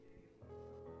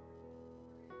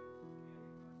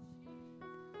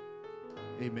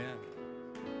Amen.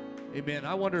 Amen.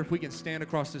 I wonder if we can stand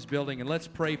across this building and let's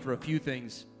pray for a few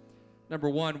things.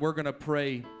 Number one, we're going to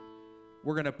pray.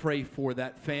 We're going to pray for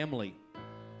that family,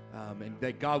 and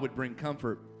that God would bring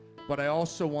comfort. But I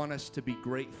also want us to be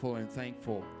grateful and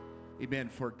thankful, amen,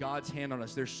 for God's hand on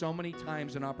us. There's so many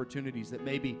times and opportunities that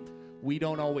maybe we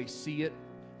don't always see it.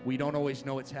 We don't always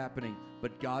know it's happening,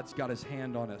 but God's got his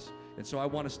hand on us. And so I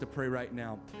want us to pray right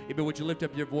now. Amen. Would you lift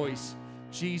up your voice?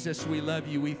 Jesus, we love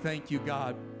you. We thank you,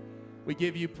 God. We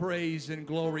give you praise and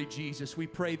glory, Jesus. We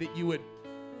pray that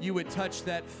you would touch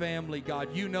that family,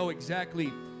 God. You know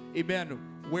exactly, amen,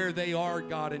 where they are,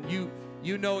 God, and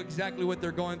you know exactly what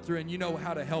they're going through, and you know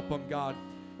how to help them, God.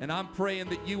 And I'm praying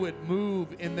that you would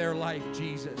move in their life,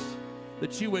 Jesus,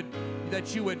 that you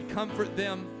would comfort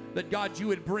them, that, God, you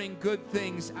would bring good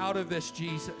things out of this,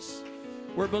 Jesus.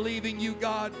 We're believing you,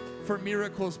 God, for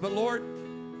miracles. But, Lord,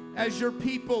 as your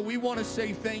people, we want to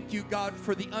say thank you, God,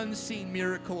 for the unseen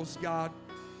miracles, God.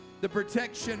 The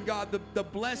protection, God, the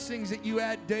blessings that you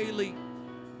add daily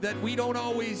that we don't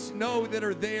always know that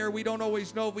are there. We don't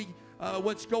always know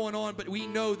what's going on, but we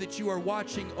know that you are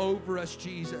watching over us,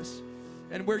 Jesus.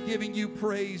 And we're giving you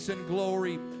praise and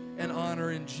glory and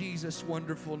honor in Jesus'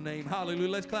 wonderful name. Hallelujah.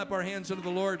 Let's clap our hands unto the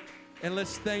Lord and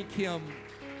let's thank him.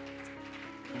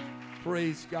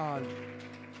 Praise God.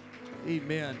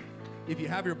 Amen. If you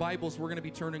have your Bibles, we're going to be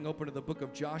turning open to the book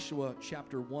of Joshua,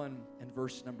 chapter 1 and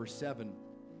verse number 7.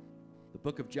 The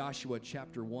book of Joshua,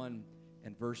 chapter 1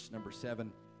 and verse number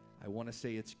 7. I want to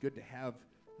say it's good to have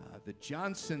the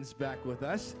Johnsons back with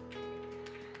us,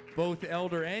 both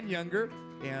elder and younger.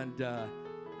 And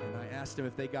I asked them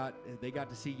if they got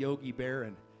to see Yogi Bear,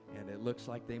 and it looks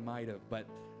like they might have. But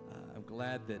I'm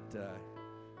glad that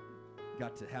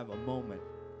got to have a moment,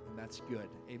 and that's good.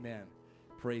 Amen.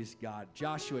 Praise God.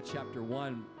 Joshua chapter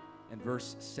 1 and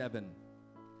verse 7.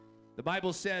 The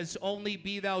Bible says, "Only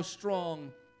be thou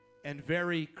strong and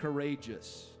very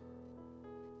courageous,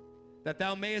 that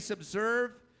thou mayest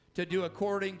observe to do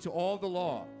according to all the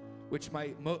law which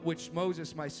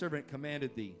Moses my servant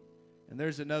commanded thee." And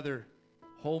there's another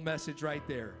whole message right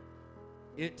there.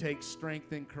 It takes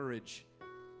strength and courage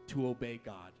to obey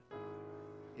God.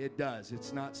 It does.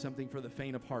 It's not something for the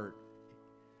faint of heart.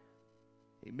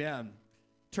 Amen.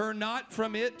 "Turn not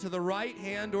from it to the right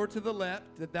hand or to the left,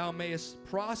 that thou mayest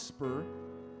prosper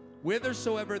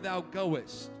whithersoever thou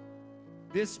goest.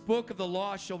 This book of the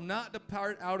law shall not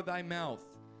depart out of thy mouth,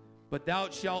 but thou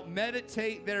shalt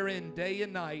meditate therein day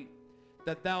and night,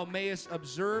 that thou mayest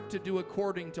observe to do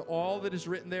according to all that is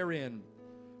written therein.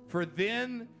 For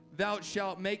then thou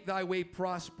shalt make thy way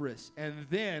prosperous, and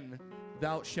then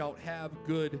thou shalt have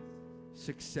good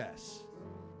success."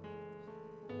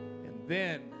 And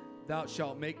then thou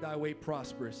shalt make thy way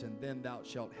prosperous, and then thou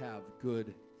shalt have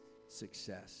good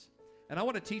success. And I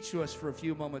want to teach to us for a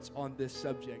few moments on this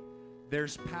subject.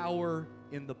 There's power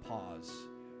in the pause.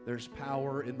 There's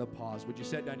power in the pause. Would you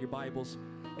set down your Bibles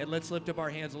and let's lift up our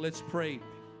hands and let's pray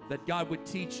that God would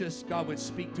teach us, God would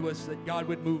speak to us, that God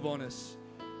would move on us.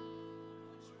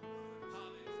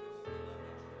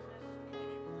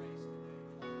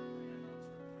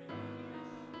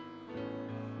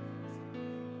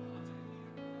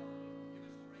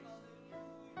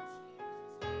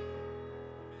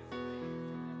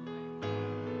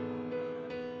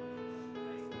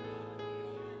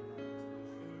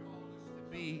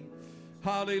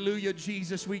 Hallelujah,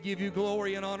 Jesus. We give you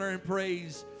glory and honor and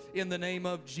praise in the name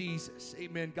of Jesus.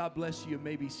 Amen. God bless you. You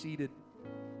may be seated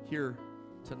here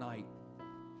tonight.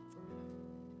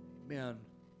 Amen.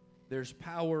 There's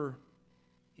power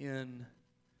in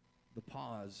the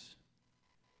pause.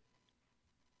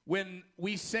 When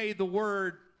we say the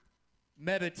word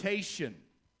meditation,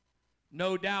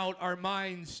 no doubt our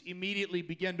minds immediately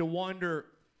begin to wander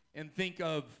and think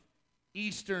of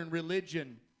Eastern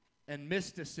religion and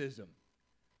mysticism.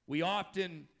 We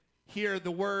often hear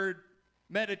the word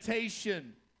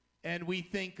meditation and we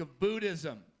think of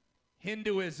Buddhism,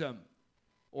 Hinduism,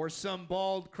 or some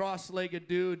bald, cross-legged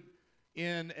dude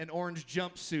in an orange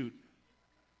jumpsuit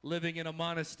living in a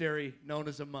monastery known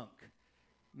as a monk.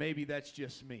 Maybe that's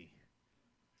just me.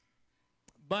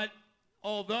 But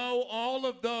although all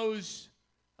of those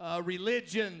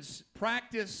religions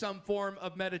practice some form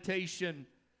of meditation,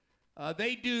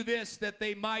 they do this that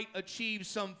they might achieve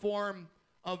some form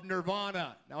of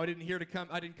nirvana. Now, I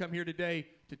didn't come here today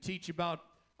to teach about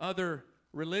other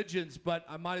religions, but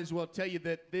I might as well tell you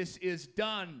that this is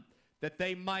done that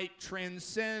they might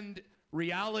transcend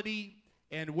reality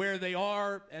and where they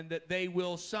are, and that they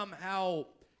will somehow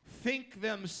think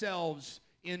themselves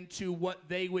into what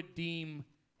they would deem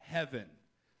heaven.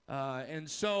 And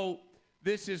so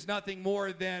this is nothing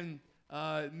more than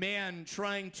man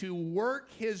trying to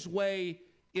work his way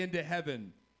into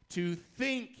heaven, to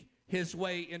think his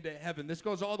way into heaven. This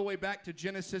goes all the way back to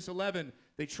Genesis 11.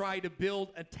 They try to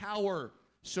build a tower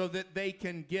so that they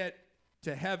can get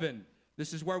to heaven.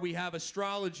 This is where we have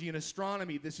astrology and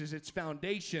astronomy. This is its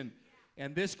foundation.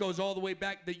 And this goes all the way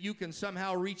back that you can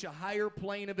somehow reach a higher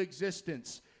plane of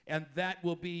existence, and that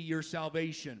will be your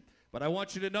salvation. But I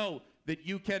want you to know that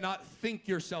you cannot think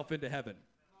yourself into heaven.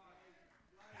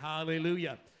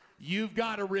 Hallelujah. You've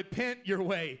got to repent your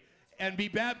way and be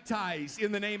baptized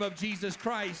in the name of Jesus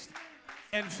Christ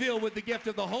and filled with the gift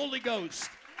of the Holy Ghost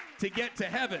to get to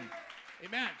heaven.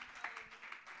 Amen.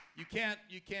 You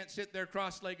can't sit there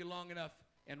cross-legged long enough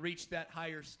and reach that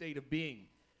higher state of being.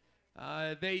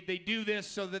 They do this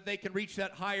so that they can reach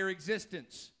that higher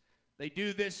existence. They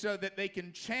do this so that they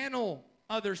can channel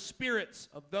other spirits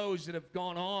of those that have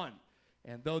gone on.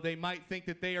 And though they might think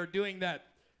that they are doing that,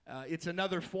 it's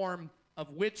another form of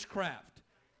witchcraft.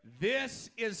 This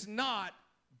is not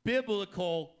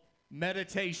biblical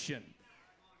meditation.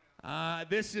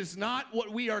 This is not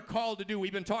what we are called to do.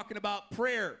 We've been talking about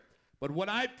prayer. But what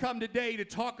I've come today to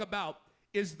talk about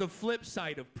is the flip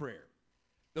side of prayer.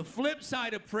 The flip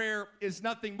side of prayer is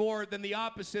nothing more than the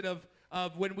opposite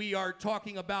of when we are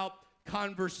talking about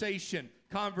conversation.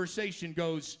 Conversation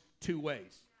goes two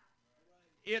ways.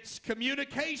 It's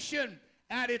communication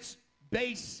at its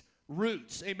base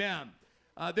roots. Amen.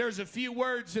 There's a few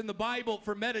words in the Bible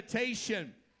for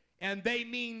meditation, and they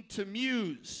mean to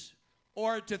muse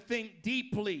or to think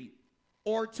deeply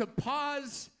or to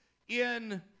pause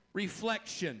in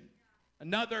reflection.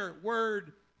 Another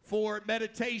word for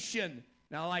meditation.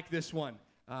 Now, I like this one.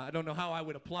 I don't know how I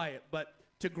would apply it, but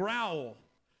to growl,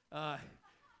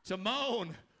 to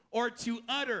moan, or to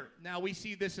utter. Now, we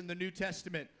see this in the New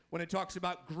Testament when it talks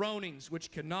about groanings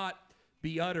which cannot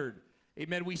be uttered.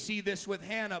 Amen. We see this with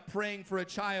Hannah praying for a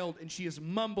child, and she is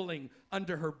mumbling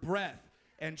under her breath,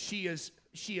 and she is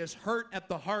hurt at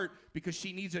the heart because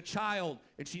she needs a child,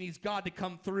 and she needs God to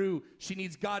come through. She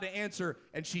needs God to answer,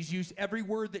 and she's used every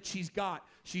word that she's got.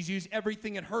 She's used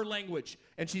everything in her language,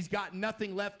 and she's got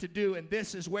nothing left to do. And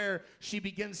this is where she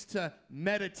begins to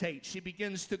meditate. She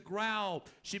begins to growl.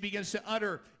 She begins to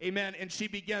utter, amen, and she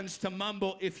begins to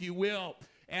mumble, if you will.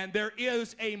 And there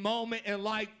is a moment in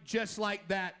life just like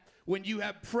that when you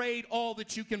have prayed all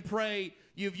that you can pray.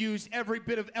 You've used every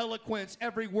bit of eloquence,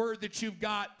 every word that you've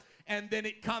got. And then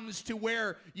it comes to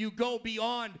where you go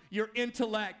beyond your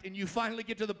intellect and you finally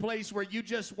get to the place where you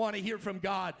just want to hear from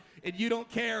God and you don't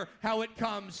care how it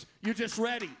comes. You're just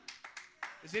ready.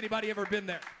 Has anybody ever been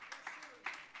there?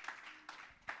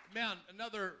 Man,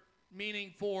 another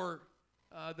meaning for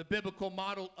the biblical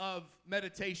model of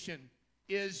meditation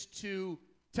is to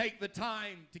take the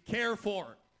time to care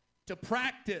for, to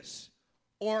practice,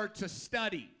 or to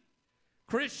study.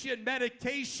 Christian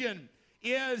meditation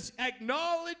is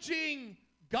acknowledging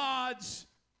God's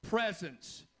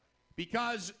presence,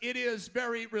 because it is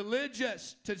very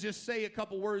religious to just say a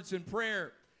couple words in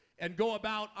prayer and go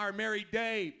about our merry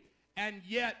day, and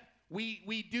yet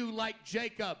we do like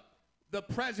Jacob. The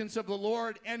presence of the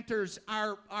Lord enters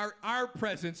our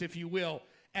presence, if you will,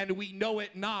 and we know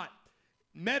it not.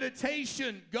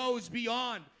 Meditation goes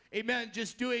beyond, amen,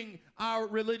 just doing our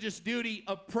religious duty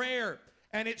of prayer.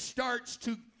 And it starts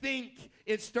to think,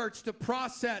 it starts to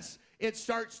process, it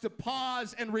starts to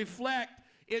pause and reflect.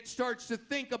 It starts to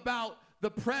think about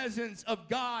the presence of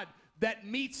God that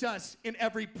meets us in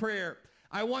every prayer.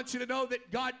 I want you to know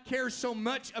that God cares so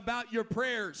much about your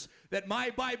prayers that my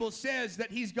Bible says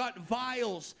that He's got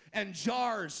vials and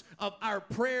jars of our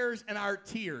prayers and our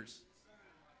tears.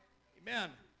 Amen.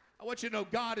 I want you to know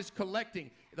God is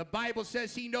collecting. The Bible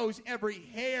says He knows every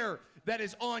hair that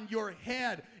is on your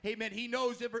head. Amen. He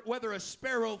knows whether a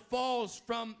sparrow falls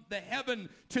from the heaven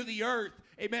to the earth.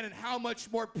 Amen. And how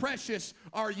much more precious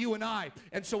are you and I?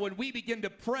 And so when we begin to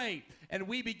pray and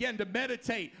we begin to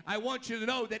meditate, I want you to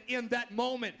know that in that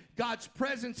moment, God's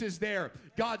presence is there.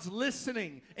 God's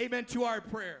listening, amen, to our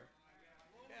prayer.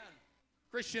 Amen.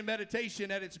 Christian meditation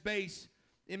at its base,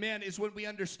 amen, is when we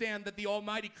understand that the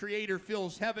Almighty Creator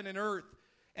fills heaven and earth.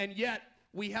 And yet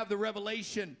we have the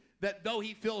revelation that though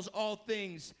He fills all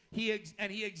things, He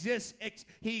exists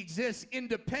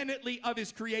independently of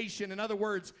His creation. In other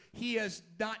words, He does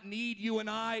not need you and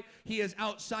I. He is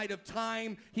outside of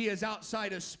time. He is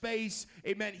outside of space.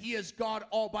 Amen. He is God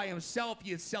all by Himself.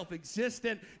 He is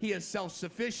self-existent. He is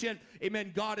self-sufficient.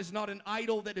 Amen. God is not an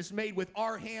idol that is made with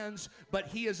our hands, but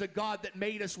He is a God that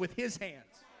made us with His hands.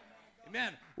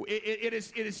 Amen. It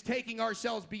is taking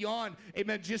ourselves beyond,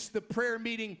 amen, just the prayer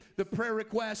meeting, the prayer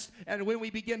request. And when we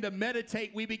begin to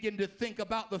meditate, we begin to think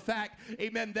about the fact,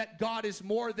 amen, that God is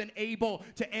more than able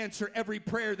to answer every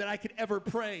prayer that I could ever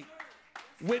pray.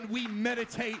 When we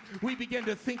meditate, we begin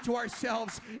to think to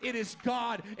ourselves, it is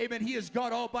God. Amen. He is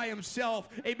God all by himself.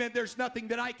 Amen. There's nothing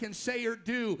that I can say or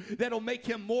do that'll make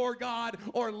him more God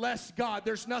or less God.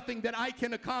 There's nothing that I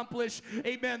can accomplish,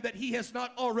 amen, that he has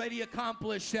not already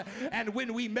accomplished. And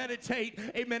when we meditate,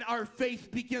 amen, our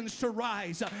faith begins to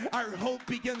rise. Our hope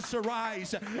begins to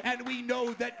rise. And we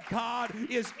know that God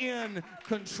is in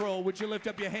control. Would you lift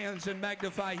up your hands and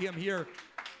magnify him here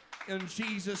in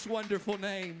Jesus' wonderful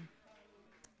name?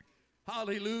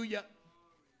 Hallelujah.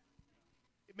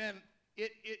 Amen.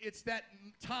 It's that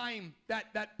time,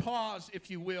 that pause, if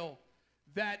you will,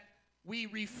 that we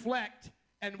reflect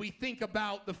and we think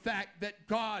about the fact that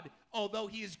God, although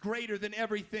he is greater than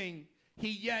everything,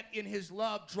 he yet in his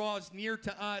love draws near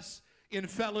to us in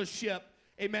fellowship.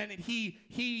 Amen. And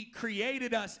he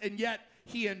created us, and yet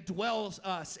he indwells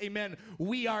us. Amen.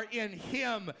 We are in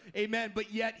him. Amen.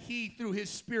 But yet he, through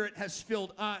his Spirit, has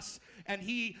filled us. And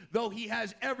he, though he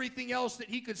has everything else that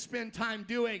he could spend time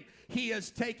doing, he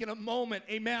has taken a moment,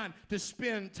 amen, to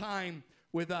spend time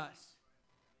with us.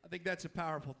 I think that's a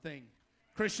powerful thing.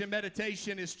 Christian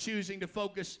meditation is choosing to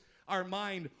focus our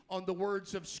mind on the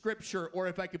words of Scripture, or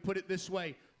if I could put it this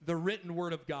way, the written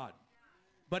Word of God.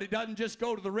 But it doesn't just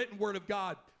go to the written Word of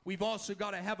God. We've also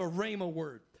got to have a rhema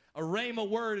word. A rhema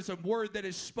word is a word that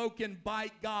is spoken by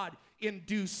God in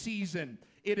due season.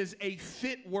 It is a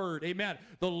fit word. Amen.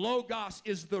 The Logos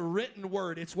is the written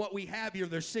word. It's what we have here.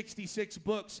 There's 66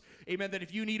 books. Amen. That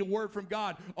if you need a word from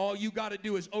God, all you got to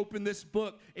do is open this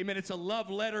book. Amen. It's a love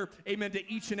letter. Amen. To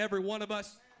each and every one of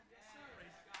us.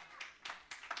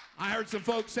 I heard some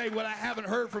folks say, well, I haven't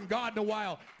heard from God in a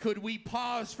while. Could we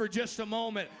pause for just a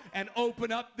moment and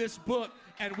open up this book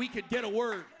and we could get a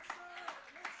word?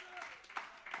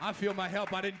 I feel my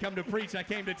help. I didn't come to preach. I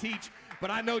came to teach.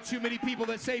 But I know too many people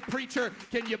that say, preacher,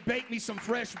 can you bake me some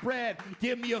fresh bread?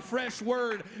 Give me a fresh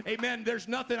word. Amen. There's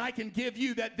nothing I can give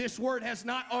you that this word has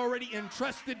not already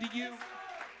entrusted to you.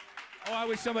 Oh, I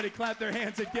wish somebody clapped their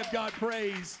hands and give God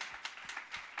praise.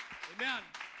 Amen.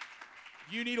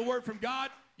 You need a word from God?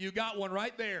 You got one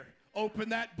right there. Open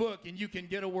that book and you can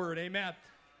get a word. Amen.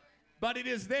 But it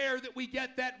is there that we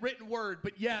get that written word.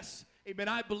 But yes, amen,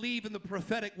 I believe in the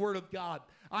prophetic word of God.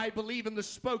 I believe in the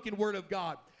spoken word of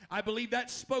God. I believe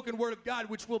that spoken word of God,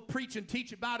 which we'll preach and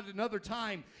teach about it another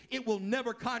time, it will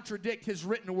never contradict his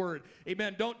written word.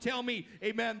 Amen. Don't tell me,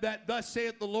 amen, that thus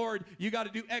saith the Lord, you got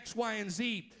to do X, Y, and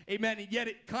Z. Amen. And yet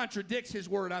it contradicts his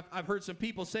word. I've heard some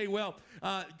people say, well,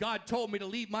 God told me to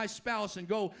leave my spouse and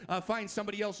go find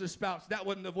somebody else's spouse. That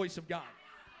wasn't the voice of God.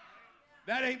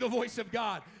 That ain't the voice of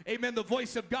God. Amen. The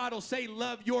voice of God will say,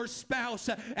 love your spouse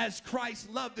as Christ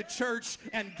loved the church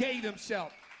and gave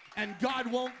himself. And God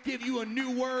won't give you a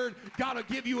new word. God will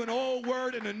give you an old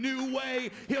word in a new way.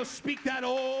 He'll speak that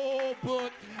old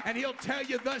book, and he'll tell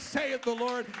you, thus saith the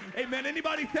Lord. Amen.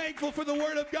 Anybody thankful for the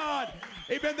word of God?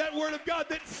 Amen. That word of God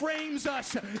that frames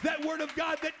us. That word of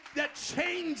God that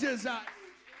changes us.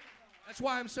 That's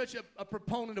why I'm such a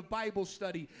proponent of Bible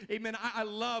study. Amen. I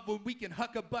love when we can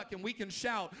huck a buck and we can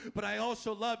shout, but I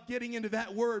also love getting into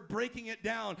that word, breaking it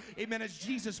down. Amen. As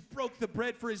Jesus broke the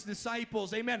bread for his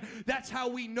disciples. Amen. That's how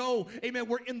we know, amen,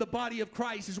 we're in the body of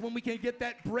Christ, is when we can get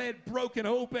that bread broken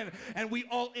open and we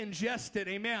all ingest it.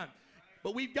 Amen.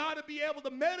 But we've got to be able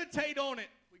to meditate on it.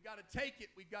 We've got to take it.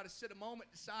 We've got to sit a moment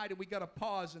aside and we've got to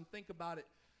pause and think about it.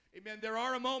 Amen. There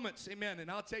are moments, amen,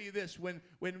 and I'll tell you this, when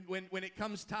it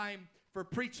comes time for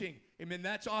preaching, amen,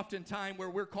 that's often time where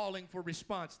we're calling for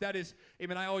response. That is,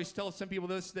 amen, I always tell some people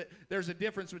this, that there's a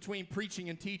difference between preaching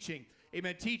and teaching.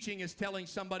 Amen, teaching is telling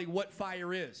somebody what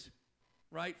fire is,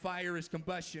 right? Fire is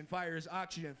combustion, fire is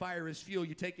oxygen, fire is fuel.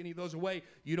 You take any of those away,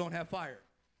 you don't have fire.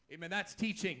 Amen, that's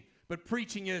teaching. But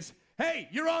preaching is, hey,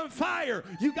 you're on fire,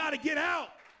 you got to get out.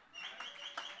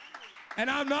 And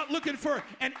I'm not looking for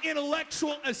an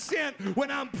intellectual assent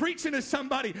when I'm preaching to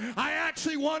somebody. I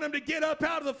actually want them to get up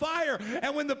out of the fire.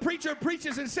 And when the preacher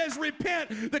preaches and says,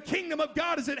 repent, the kingdom of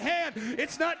God is at hand,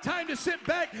 it's not time to sit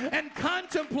back and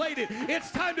contemplate it. It's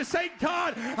time to say,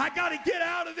 God, I got to get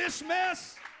out of this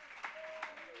mess.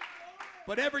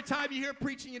 But every time you hear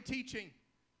preaching and teaching,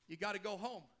 you got to go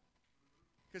home.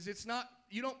 Because it's not,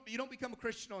 you don't become a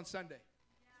Christian on Sunday.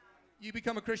 You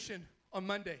become a Christian on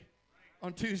Monday,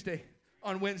 on Tuesday,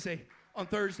 on Wednesday, on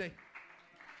Thursday.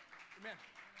 Amen.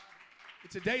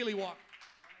 It's a daily walk.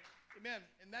 Amen.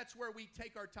 And that's where we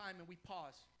take our time and we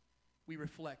pause. We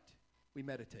reflect. We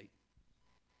meditate.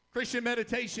 Christian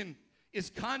meditation is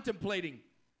contemplating.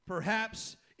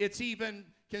 Perhaps it's even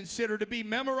considered to be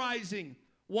memorizing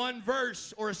one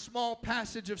verse or a small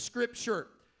passage of Scripture,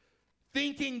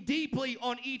 thinking deeply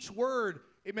on each word.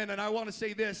 Amen. And I want to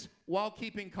say this while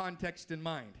keeping context in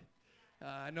mind.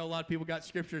 I know a lot of people got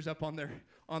scriptures up on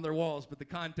their walls, but the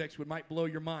context might blow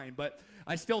your mind. But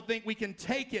I still think we can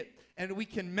take it and we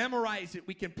can memorize it.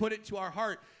 We can put it to our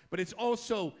heart. But it's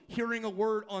also hearing a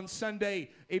word on Sunday.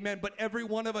 Amen. But every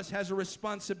one of us has a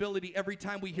responsibility every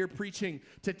time we hear preaching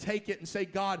to take it and say,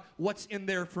 God, what's in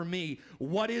there for me?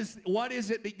 What is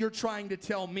it that you're trying to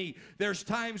tell me? There's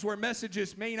times where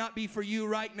messages may not be for you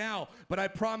right now, but I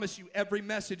promise you every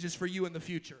message is for you in the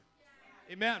future.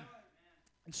 Amen.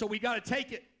 And so we got to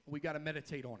take it. We got to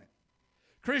meditate on it.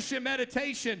 Christian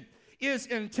meditation is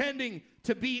intending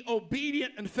to be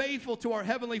obedient and faithful to our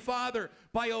Heavenly Father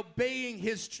by applying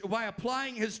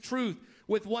His truth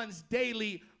with one's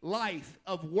daily life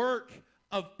of work,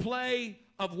 of play,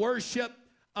 of worship,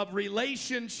 of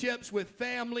relationships with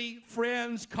family,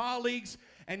 friends, colleagues,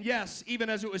 and yes, even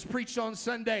as it was preached on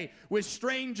Sunday, with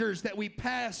strangers that we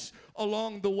pass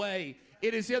along the way.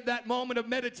 It is in that moment of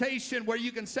meditation where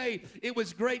you can say, it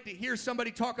was great to hear somebody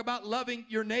talk about loving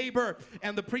your neighbor.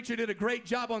 And the preacher did a great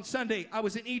job on Sunday. I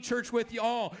was in E-Church with you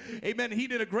all. Amen. He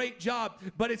did a great job.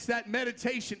 But it's that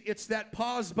meditation. It's that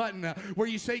pause button where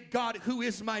you say, God, who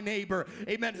is my neighbor?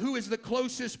 Amen. Who is the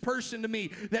closest person to me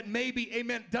that maybe,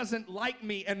 amen, doesn't like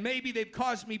me? And maybe they've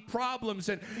caused me problems.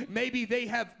 And maybe they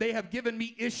have given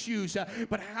me issues.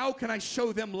 But how can I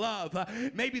show them love?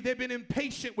 Maybe they've been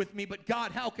impatient with me. But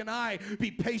God, how can I be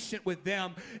patient with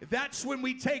them? That's when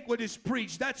we take what is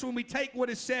preached. That's when we take what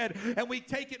is said and we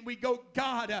take it and we go,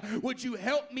 God, would you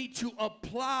help me to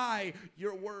apply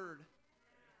your word?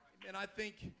 And I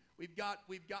think we've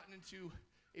gotten into,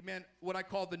 amen, what I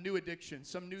call the new addiction,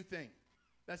 some new thing.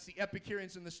 That's the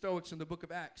Epicureans and the Stoics in the book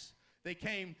of Acts. They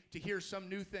came to hear some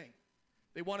new thing.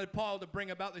 They wanted Paul to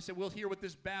bring about, they said, we'll hear what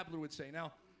this babbler would say.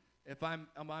 Now, if I'm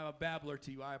a babbler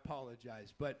to you, I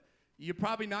apologize, but you're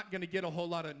probably not going to get a whole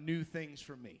lot of new things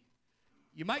from me.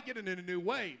 You might get it in a new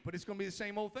way, but it's going to be the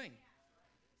same old thing.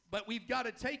 But we've got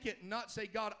to take it and not say,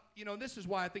 God, this is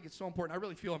why I think it's so important. I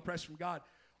really feel impressed from God.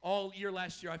 All year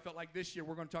last year, I felt like this year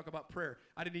we're going to talk about prayer.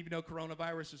 I didn't even know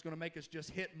coronavirus is going to make us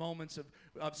just hit moments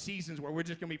of seasons where we're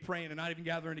just going to be praying and not even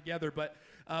gathering together. But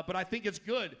I think it's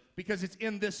good because it's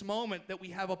in this moment that we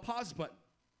have a pause button.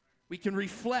 We can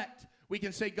reflect. We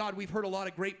can say, God, we've heard a lot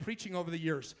of great preaching over the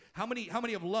years. How many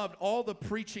have loved all the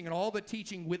preaching and all the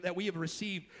teaching that we have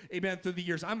received, amen, through the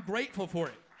years? I'm grateful for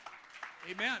it.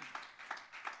 Amen.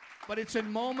 But it's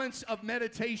in moments of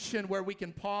meditation where we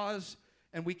can pause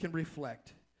and we can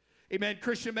reflect. Amen.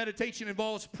 Christian meditation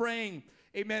involves praying.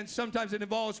 Amen. Sometimes it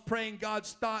involves praying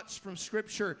God's thoughts from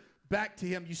Scripture back to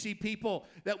Him. You see people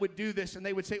that would do this and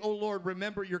they would say, oh Lord,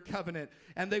 remember your covenant.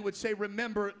 And they would say,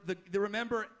 remember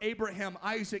Abraham,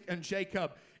 Isaac, and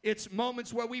Jacob. It's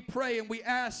moments where we pray and we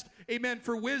ask, amen,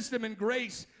 for wisdom and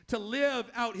grace to live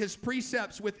out His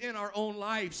precepts within our own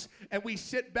lives. And we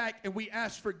sit back and we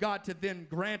ask for God to then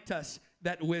grant us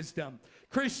that wisdom.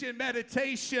 Christian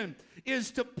meditation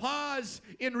is to pause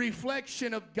in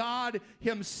reflection of God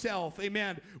Himself.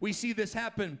 Amen. We see this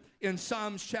happen in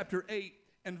Psalms chapter 8.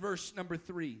 And verse number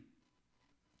 3.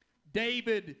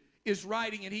 David is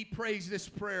writing and he prays this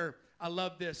prayer. I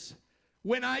love this.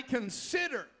 When I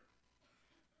consider,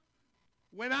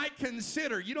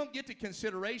 you don't get to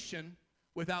consideration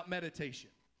without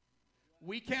meditation.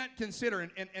 We can't consider,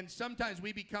 and sometimes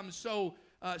we become so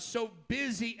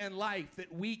busy in life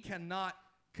that we cannot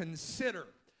consider.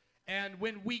 And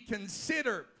when we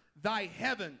consider thy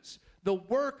heavens, the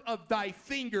work of thy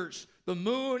fingers, the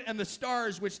moon and the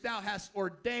stars which thou hast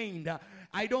ordained.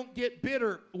 I don't get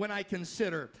bitter when I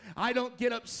consider. I don't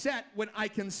get upset when I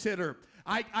consider.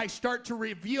 I start to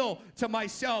reveal to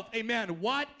myself, amen,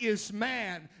 what is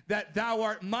man that thou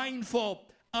art mindful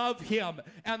of him,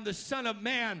 and the Son of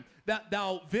Man that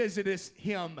thou visitest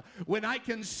him. When I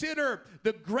consider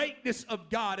the greatness of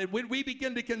God, and when we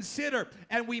begin to consider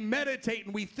and we meditate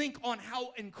and we think on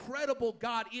how incredible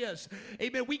God is,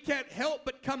 amen, we can't help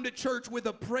but come to church with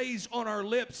a praise on our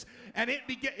lips. And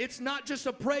it's not just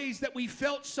a praise that we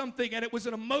felt something and it was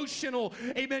an emotional,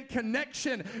 amen,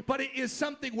 connection, but it is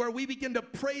something where we begin to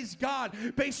praise God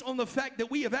based on the fact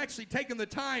that we have actually taken the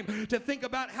time to think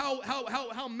about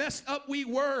how messed up we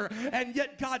were, and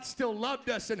yet God still loved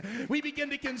us, and We begin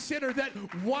to consider that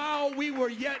while we were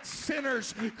yet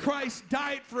sinners, Christ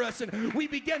died for us. And we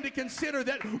begin to consider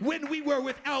that when we were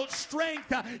without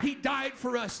strength, He died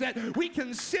for us. That we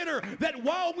consider that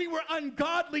while we were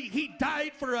ungodly, He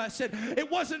died for us. And it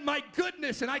wasn't my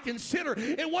goodness, and I consider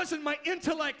it wasn't my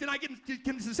intellect, and I can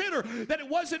consider that it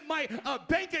wasn't my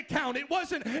bank account. It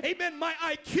wasn't, amen, my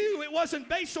IQ. It wasn't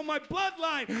based on my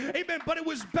bloodline, amen, but it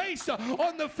was based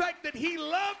on the fact that He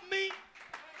loved me.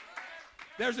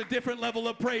 There's a different level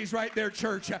of praise right there,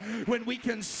 church. When we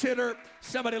consider,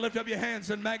 somebody lift up your hands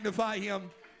and magnify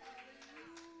Him.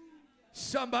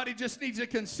 Somebody just needs to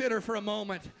consider for a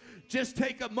moment. Just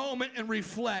take a moment and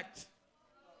reflect.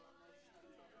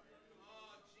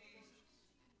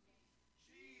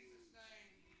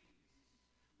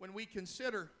 When we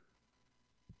consider,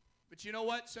 but you know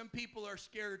what? Some people are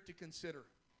scared to consider.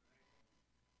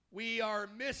 We are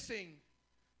missing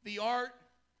the art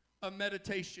of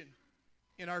meditation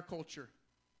in our culture.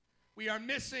 We are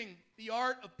missing the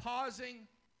art of pausing.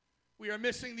 We are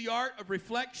missing the art of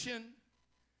reflection.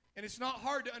 And it's not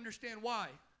hard to understand why.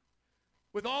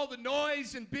 With all the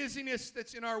noise and busyness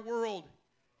that's in our world,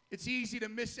 it's easy to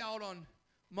miss out on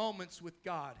moments with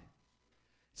God.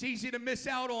 It's easy to miss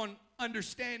out on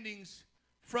understandings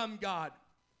from God.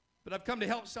 But I've come to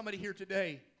help somebody here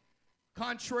today.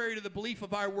 Contrary to the belief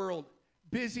of our world,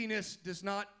 busyness does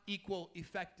not equal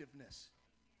effectiveness.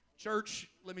 Church,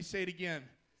 let me say it again.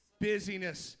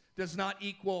 Busyness does not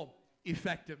equal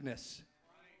effectiveness.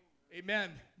 Amen.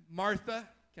 Martha,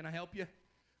 can I help you?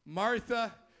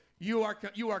 Martha, you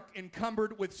are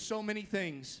encumbered with so many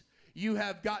things. You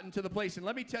have gotten to the place, and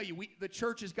let me tell you, the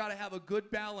church has got to have a good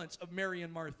balance of Mary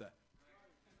and Martha.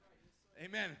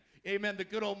 Amen. Amen. The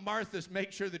good old Marthas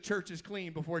make sure the church is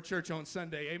clean before church on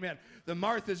Sunday. Amen. The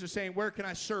Marthas are saying, where can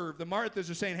I serve? The Marthas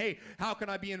are saying, hey, how can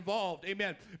I be involved?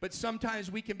 Amen. But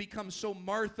sometimes we can become so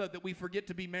Martha that we forget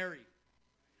to be Mary.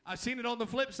 I've seen it on the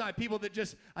flip side. People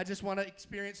that I just want to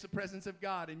experience the presence of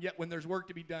God. And yet when there's work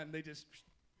to be done, we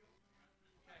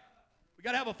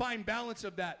got to have a fine balance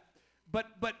of that. But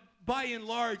by and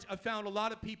large, I've found a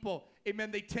lot of people,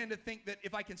 amen, they tend to think that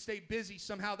if I can stay busy,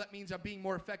 somehow that means I'm being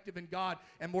more effective in God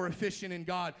and more efficient in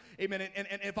God. Amen. And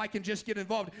if I can just get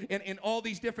involved in all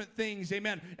these different things,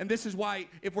 amen. And this is why,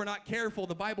 if we're not careful,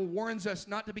 the Bible warns us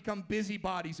not to become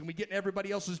busybodies and we get in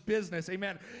everybody else's business.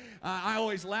 Amen. I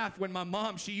always laugh when my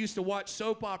mom, she used to watch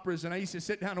soap operas, and I used to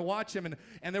sit down and watch them,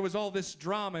 and there was all this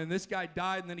drama, and this guy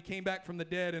died, and then he came back from the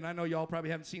dead, and I know y'all probably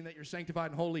haven't seen that. You're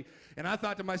sanctified and holy. And I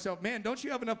thought to myself, man, don't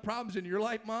you have enough problems in your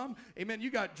life, Mom? Amen.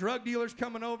 You got drug dealers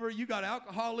coming over. You got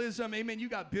alcoholism. Amen. You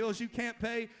got bills you can't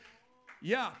pay.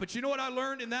 Yeah, but you know what I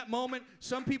learned in that moment?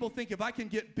 Some people think if I can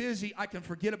get busy, I can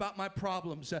forget about my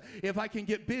problems. If I can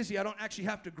get busy, I don't actually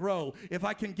have to grow. If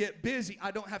I can get busy,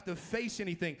 I don't have to face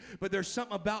anything. But there's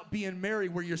something about being Mary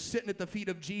where you're sitting at the feet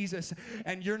of Jesus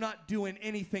and you're not doing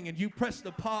anything, and you press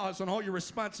the pause on all your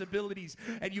responsibilities,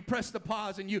 and you press the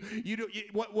pause, and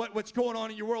what's going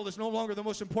on in your world is no longer the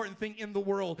most important thing in the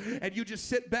world. And you just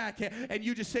sit back and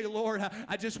you just say, Lord,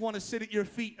 I just want to sit at your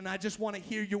feet, and I just want to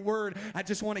hear your word. I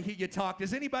just want to hear you talk.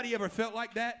 Has anybody ever felt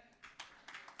like that?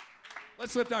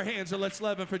 Let's lift our hands and let's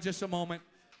love Him for just a moment.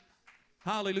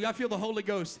 Hallelujah. I feel the Holy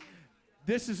Ghost.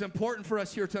 This is important for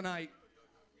us here tonight.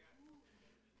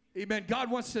 Amen. God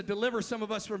wants to deliver some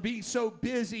of us from being so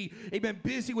busy. Amen.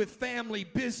 Busy with family,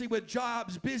 busy with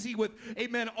jobs, busy with,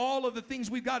 amen, all of the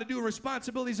things we've got to do,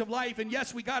 responsibilities of life. And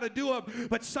yes, we got to do them,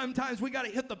 but sometimes we got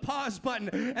to hit the pause button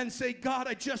and say, God,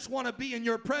 I just want to be in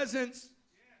your presence.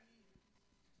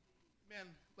 Amen.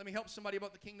 Let me help somebody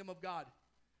about the kingdom of God.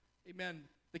 Amen.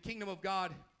 The kingdom of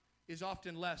God is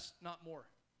often less, not more.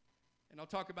 And I'll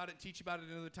talk about it and teach about it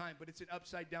another time, but it's an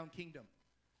upside-down kingdom.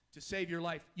 To save your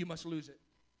life, you must lose it.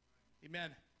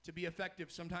 Amen. To be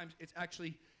effective, sometimes it's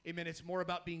actually, amen, it's more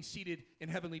about being seated in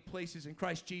heavenly places in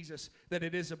Christ Jesus than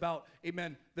it is about,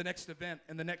 amen, the next event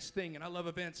and the next thing. And I love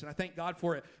events, and I thank God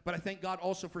for it. But I thank God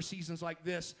also for seasons like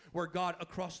this where God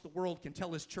across the world can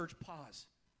tell His church, pause.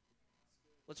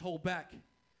 Let's hold back.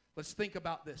 Let's think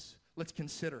about this. Let's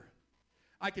consider.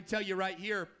 I can tell you right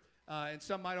here, and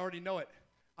some might already know it,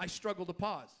 I struggle to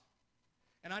pause.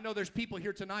 And I know there's people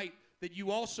here tonight that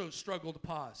you also struggle to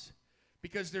pause,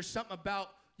 because there's something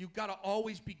about you've got to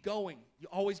always be going. You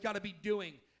always got to be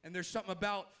doing. And there's something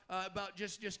about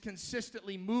just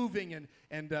consistently moving.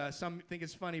 And some think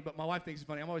it's funny, but my wife thinks it's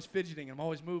funny. I'm always fidgeting. I'm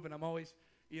always moving. I'm always,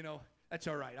 that's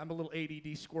all right. I'm a little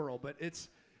ADD squirrel, but it's...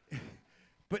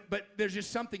 But there's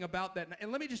just something about that. And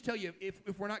let me just tell you,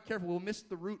 if we're not careful, we'll miss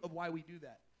the root of why we do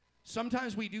that.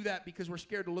 Sometimes we do that because we're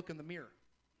scared to look in the mirror.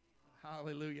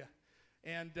 Hallelujah.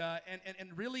 and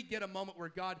really get a moment where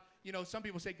God, some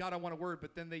people say, God, I want a word,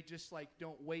 but then they just like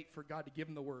don't wait for God to give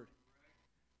them the word.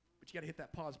 But you got to hit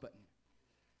that pause button.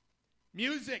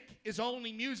 Music is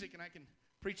only music, and I can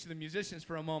preach to the musicians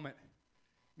for a moment.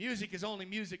 Music is only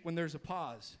music when there's a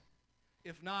pause.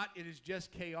 If not, it is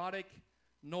just chaotic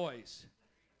noise.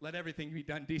 Let everything be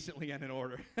done decently and in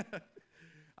order.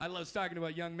 I was talking to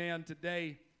a young man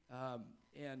today,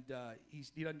 and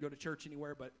he doesn't go to church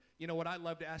anywhere, but you know what? I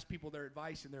love to ask people their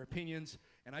advice and their opinions,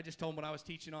 and I just told him what I was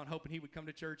teaching on, hoping he would come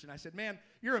to church, and I said, man,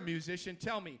 you're a musician.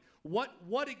 Tell me,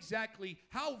 what exactly,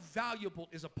 how valuable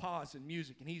is a pause in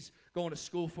music? And he's going to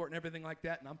school for it and everything like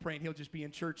that, and I'm praying he'll just be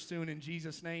in church soon in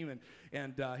Jesus' name,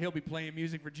 and he'll be playing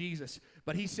music for Jesus.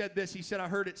 But he said this, he said, I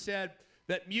heard it said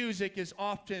that music is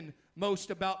often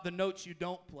most about the notes you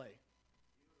don't play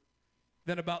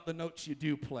than about the notes you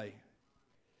do play.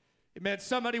 Amen.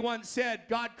 Somebody once said,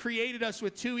 God created us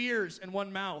with 2 ears and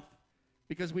 1 mouth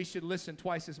because we should listen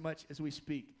twice as much as we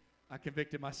speak. I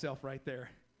convicted myself right there.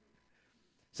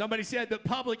 Somebody said that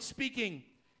public speaking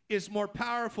is more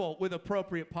powerful with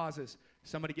appropriate pauses.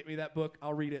 Somebody get me that book.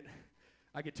 I'll read it.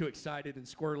 I get too excited and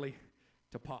squirrely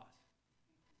to pause.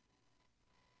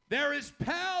 There is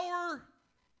power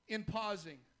in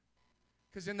pausing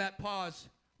because in that pause,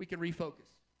 we can refocus.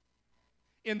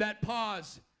 In that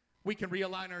pause, we can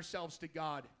realign ourselves to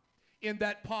God. In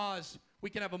that pause, we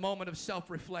can have a moment of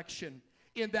self-reflection.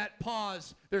 In that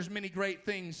pause, there's many great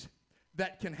things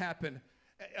that can happen.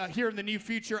 Here in the near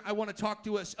future, I want to talk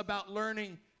to us about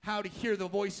learning how to hear the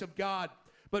voice of God.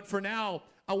 But for now,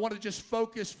 I want to just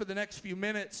focus for the next few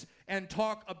minutes and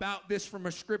talk about this from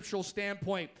a scriptural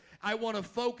standpoint. I want to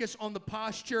focus on the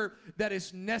posture that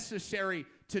is necessary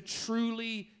to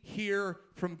truly hear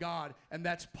from God, and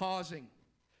that's pausing.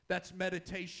 That's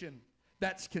meditation.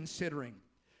 That's considering.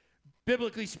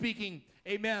 Biblically speaking,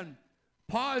 amen,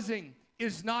 pausing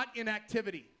is not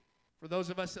inactivity. For those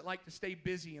of us that like to stay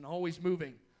busy and always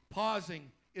moving,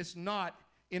 pausing is not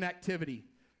inactivity.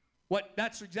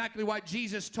 That's exactly why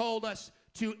Jesus told us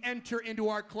to enter into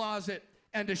our closet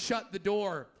and to shut the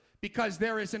door, because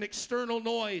there is an external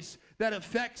noise that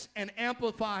affects and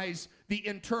amplifies the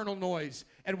internal noise.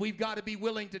 And we've got to be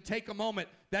willing to take a moment.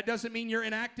 That doesn't mean you're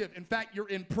inactive. In fact, you're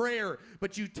in prayer,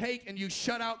 but you take and you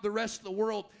shut out the rest of the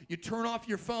world. You turn off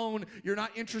your phone. You're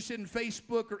not interested in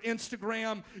Facebook or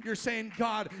Instagram. You're saying,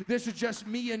 God, this is just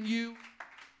me and you.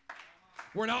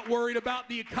 We're not worried about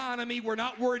the economy. We're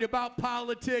not worried about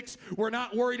politics. We're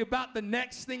not worried about the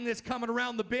next thing that's coming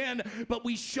around the bend, but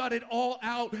we shut it all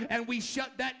out, and we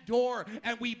shut that door,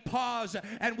 and we pause,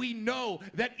 and we know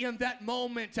that in that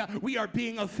moment we are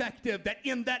being effective, that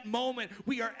in that moment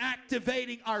we are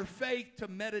activating our faith to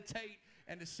meditate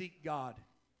and to seek God.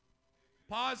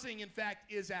 Pausing, in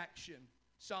fact, is action.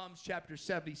 Psalms chapter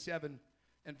 77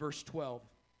 and verse 12.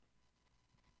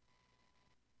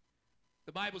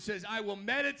 The Bible says, I will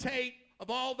meditate of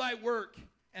all thy work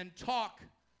and talk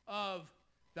of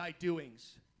thy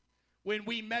doings. When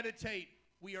we meditate,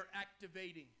 we are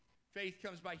activating. Faith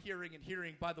comes by hearing, and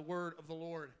hearing by the word of the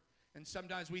Lord. And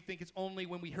sometimes we think it's only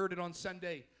when we heard it on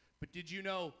Sunday. But did you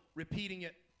know, repeating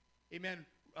it, amen,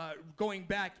 going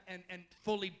back and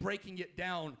fully breaking it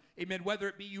down, amen, whether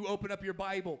it be you open up your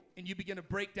Bible and you begin to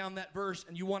break down that verse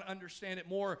and you want to understand it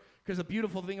more, because the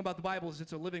beautiful thing about the Bible is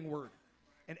it's a living word.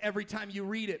 And every time you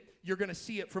read it, you're going to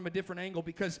see it from a different angle,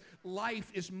 because life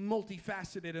is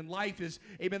multifaceted, and life is,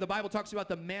 amen, the Bible talks about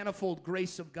the manifold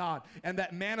grace of God. And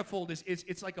that manifold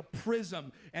it's like a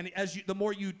prism. And the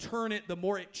more you turn it, the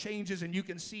more it changes, and you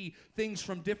can see things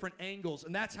from different angles.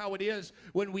 And that's how it is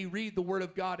when we read the Word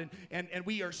of God. And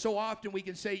we are so often we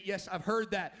can say, yes, I've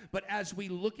heard that. But as we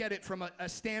look at it from a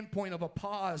standpoint of a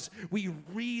pause, we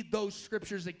read those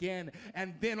scriptures again.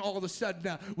 And then all of a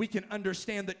sudden we can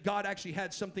understand that God actually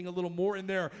had something a little more in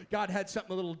there. God had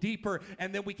something a little deeper,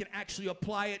 and then we can actually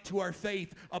apply it to our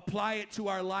faith, apply it to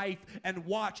our life, and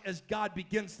watch as God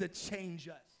begins to change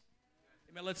us.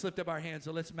 Amen. Let's lift up our hands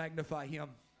and let's magnify Him.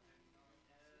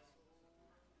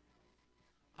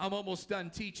 I'm almost done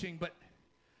teaching, but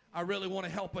I really want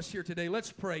to help us here today.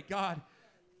 Let's pray. God,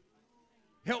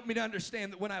 help me to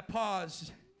understand that when I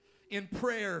pause in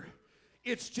prayer,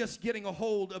 it's just getting a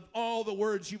hold of all the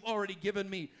words you've already given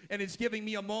me. And it's giving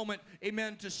me a moment,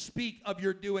 amen, to speak of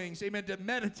your doings. Amen, to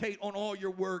meditate on all your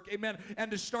work. Amen,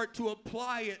 and to start to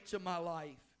apply it to my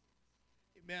life.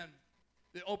 Amen.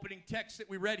 The opening text that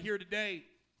we read here today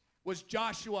was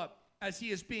Joshua as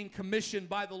he is being commissioned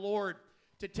by the Lord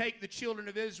to take the children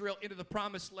of Israel into the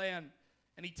promised land.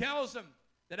 And he tells them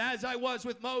that as I was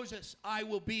with Moses, I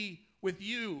will be with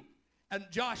you. And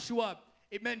Joshua,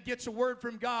 amen, gets a word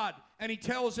from God, and he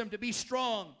tells him to be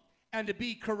strong and to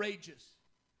be courageous.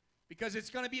 Because it's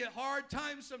going to be a hard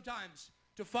time sometimes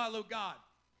to follow God.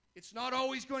 It's not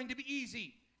always going to be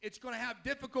easy. It's going to have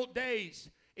difficult days.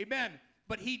 Amen.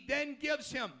 But he then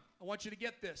gives him, I want you to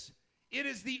get this, it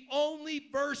is the only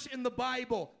verse in the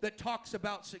Bible that talks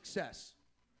about success.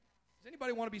 Does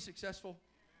anybody want to be successful?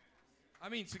 I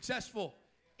mean, successful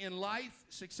in life,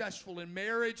 successful in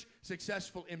marriage,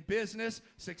 successful in business,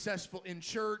 successful in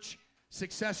church,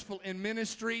 successful in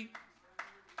ministry.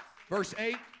 Verse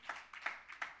 8.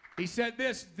 He said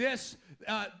this,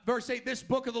 verse 8, this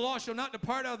book of the law shall not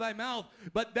depart out of thy mouth,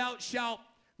 but thou shalt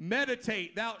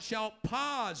meditate, thou shalt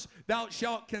pause, thou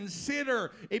shalt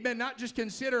consider. Amen. Not just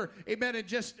consider, amen, and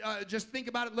just think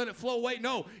about it, let it flow away.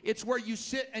 No, it's where you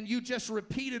sit and you just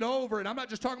repeat it over. And I'm not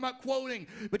just talking about quoting,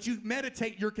 but you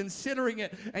meditate, you're considering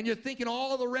it, and you're thinking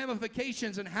all the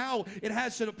ramifications and how it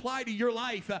has to apply to your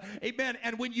life. Amen.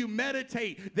 And when you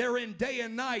meditate therein day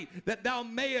and night, that thou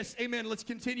mayest, amen, let's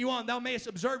continue on, thou mayest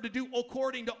observe to do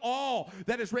according to all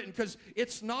that is written. Because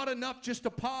it's not enough just to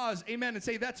pause, amen, and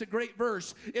say, that's a great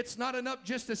verse. It's not enough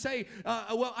just to say,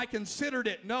 well, I considered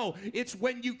it. No, it's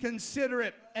when you consider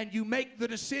it and you make the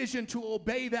decision to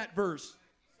obey that verse.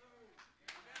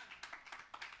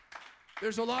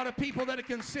 There's a lot of people that have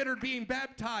considered being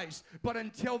baptized, but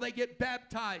until they get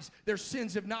baptized, their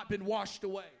sins have not been washed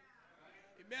away.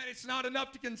 Amen. It's not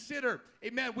enough to consider.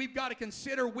 Amen. We've got to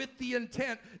consider with the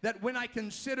intent that when I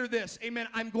consider this, amen,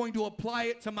 I'm going to apply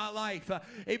it to my life.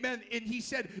 Amen. And he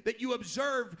said that you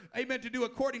observe, amen, to do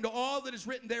according to all that is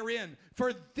written therein.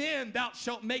 For then thou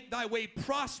shalt make thy way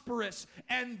prosperous,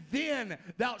 and then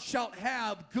thou shalt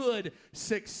have good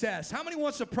success. How many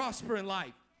wants to prosper in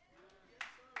life?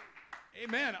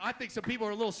 Amen. I think some people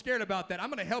are a little scared about that. I'm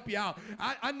going to help you out.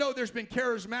 I know there's been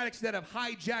charismatics that have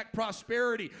hijacked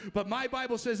prosperity, but my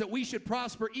Bible says that we should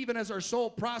prosper even as our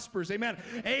soul prospers. Amen.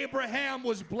 Abraham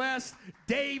was blessed.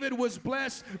 David was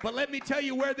blessed. But let me tell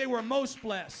you where they were most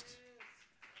blessed.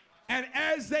 And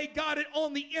as they got it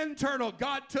on the internal,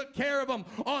 God took care of them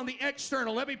on the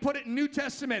external. Let me put it in New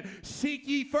Testament. Seek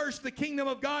ye first the kingdom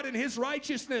of God and his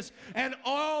righteousness, and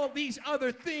all these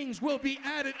other things will be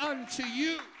added unto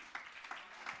you.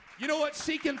 You know what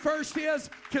seeking first is?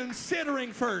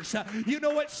 Considering first. You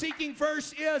know what seeking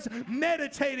first is?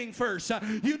 Meditating first.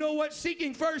 You know what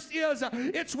seeking first is?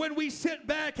 It's when we sit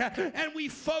back and we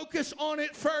focus on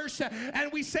it first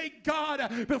and we say,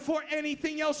 God, before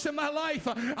anything else in my life,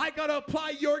 I got to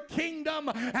apply your kingdom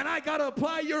and I got to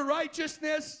apply your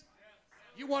righteousness.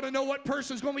 You want to know what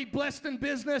person's going to be blessed in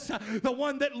business? The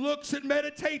one that looks and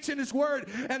meditates in his word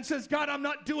and says, God, I'm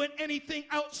not doing anything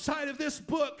outside of this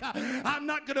book. I'm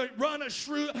not going to run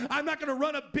I'm not going to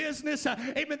run a business,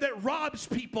 amen, that robs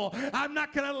people. I'm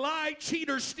not going to lie, cheat,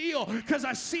 or steal because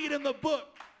I see it in the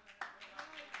book.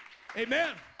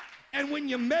 Amen. And when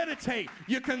you meditate,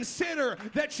 you consider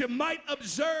that you might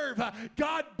observe.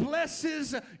 God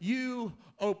blesses you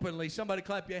openly. Somebody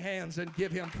clap your hands and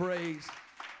give him praise.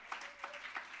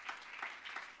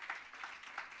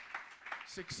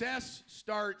 Success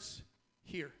starts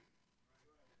here.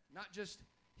 Not just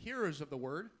hearers of the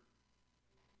word,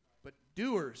 but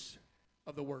doers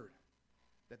of the word.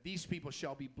 That these people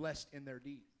shall be blessed in their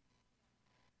deed.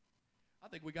 I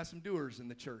think we got some doers in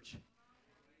the church.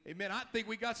 Amen. I think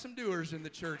we got some doers in the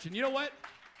church. And you know what?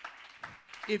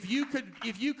 If you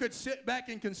could sit back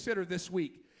and consider this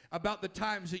week about the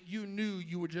times that you knew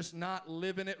you were just not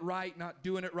living it right, not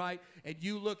doing it right, and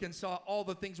you look and saw all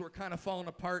the things were kind of falling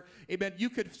apart, amen, you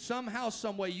could somehow,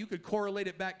 some way, you could correlate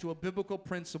it back to a biblical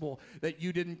principle that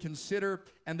you didn't consider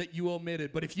and that you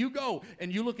omitted. But if you go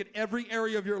and you look at every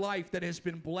area of your life that has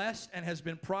been blessed and has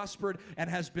been prospered and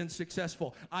has been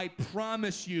successful, I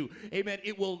promise you, amen,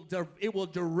 it will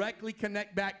directly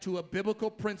connect back to a biblical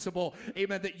principle,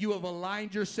 amen, that you have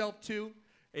aligned yourself to.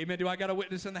 Amen. Do I got a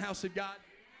witness in the house of God?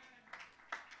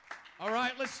 All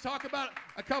right, let's talk about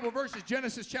a couple of verses.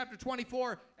 Genesis chapter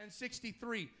 24 and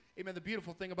 63. Amen. The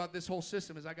beautiful thing about this whole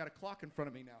system is I got a clock in front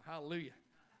of me now. Hallelujah.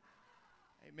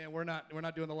 Amen. We're not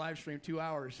doing the live stream 2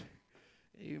 hours.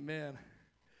 Amen.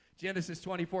 Genesis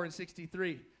 24 and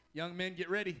 63. Young men,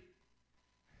 get ready.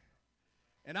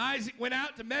 And Isaac went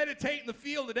out to meditate in the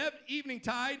field at evening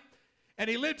tide, and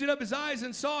he lifted up his eyes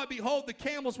and saw, and behold, the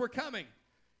camels were coming.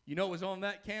 You know what was on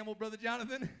that camel, Brother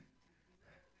Jonathan?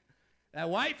 That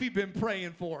wife he'd been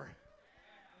praying for.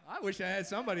 I wish I had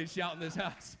somebody shout in this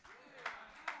house.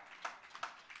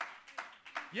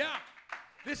 Yeah.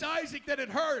 This Isaac that had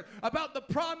heard about the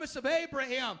promise of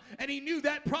Abraham, and he knew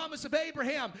that promise of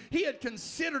Abraham. He had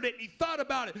considered it. He thought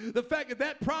about it. The fact that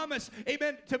that promise,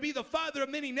 amen, to be the father of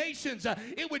many nations,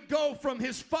 it would go from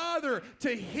his father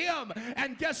to him.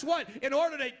 And guess what? In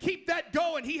order to keep that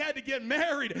going, he had to get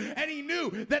married. And he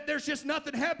knew that there's just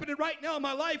nothing happening right now in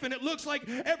my life, and it looks like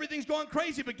everything's going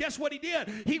crazy. But guess what he did?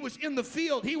 He was in the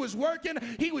field. He was working.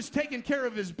 He was taking care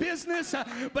of his business.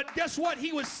 But guess what?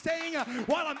 He was saying,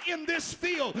 while I'm in this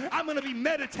field, I'm going to be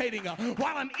meditating.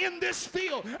 While I'm in this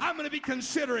field, I'm going to be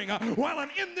considering. While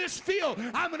I'm in this field,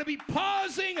 I'm going to be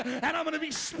pausing, and I'm going to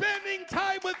be spending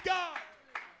time with God.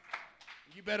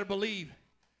 You better believe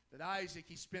that Isaac,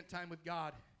 he spent time with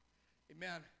God.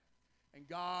 Amen. And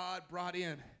God brought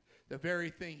in the very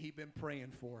thing he'd been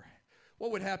praying for. What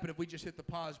would happen if we just hit the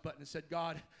pause button and said,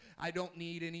 God, I don't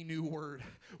need any new word.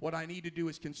 What I need to do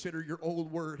is consider your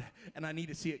old word, and I need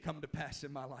to see it come to pass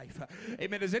in my life.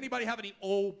 Amen. Does anybody have any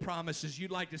old promises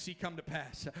you'd like to see come to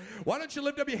pass? Why don't you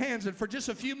lift up your hands and for just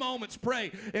a few moments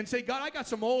pray and say, God, I got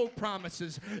some old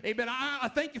promises. Amen. I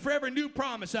thank you for every new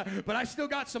promise, but I still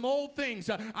got some old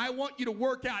things I want you to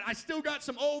work out. I still got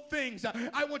some old things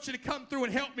I want you to come through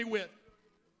and help me with.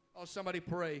 Oh, somebody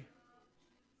pray.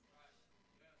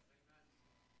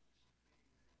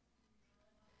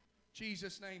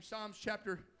 Jesus' name. Psalms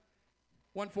chapter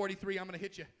 143. I'm going to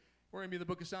hit you. We're going to be in the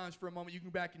book of Psalms for a moment. You can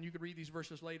go back and you can read these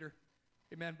verses later.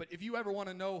 Amen. But if you ever want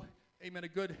to know, amen, a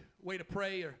good way to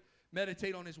pray or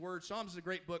meditate on his word, Psalms is a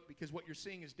great book because what you're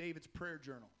seeing is David's prayer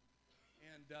journal.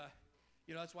 And,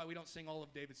 that's why we don't sing all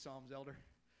of David's Psalms, Elder.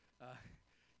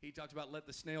 He talks about let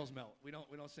the snails melt. We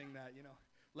don't sing that,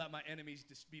 Let my enemies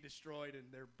be destroyed and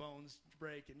their bones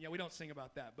break. And we don't sing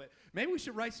about that. But maybe we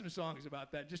should write some songs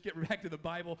about that. Just get back to the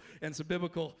Bible and some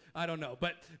biblical, I don't know.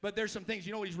 But there's some things,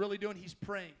 what he's really doing? He's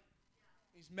praying.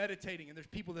 He's meditating. And there's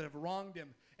people that have wronged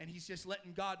him. And he's just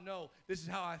letting God know, this is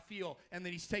how I feel. And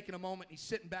then he's taking a moment and he's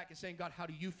sitting back and saying, God, how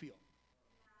do you feel?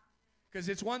 Because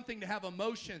it's one thing to have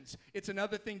emotions. It's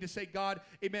another thing to say, God,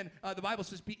 amen. The Bible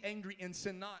says, be angry and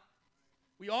sin not.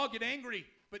 We all get angry.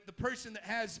 But the person that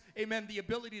has, amen, the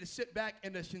ability to sit back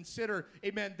and to consider,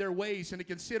 amen, their ways and to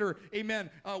consider, amen,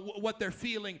 what they're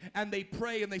feeling, and they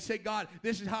pray and they say, God,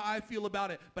 this is how I feel about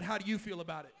it, but how do you feel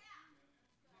about it?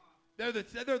 They're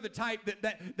the type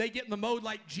that they get in the mode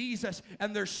like Jesus,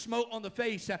 and they're smote on the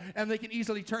face, and they can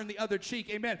easily turn the other cheek.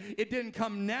 Amen. It didn't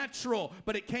come natural,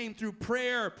 but it came through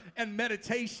prayer and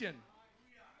meditation.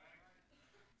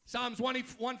 Psalms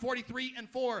 143 and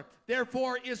 4.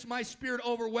 Therefore is my spirit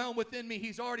overwhelmed within me.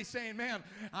 He's already saying, man,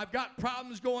 I've got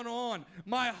problems going on.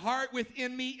 My heart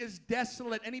within me is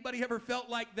desolate. Anybody ever felt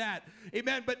like that?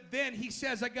 Amen. But then he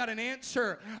says, I got an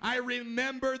answer. I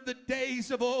remember the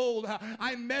days of old.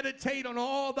 I meditate on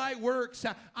all thy works.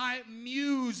 I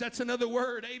muse. That's another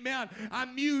word. Amen. I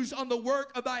muse on the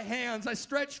work of thy hands. I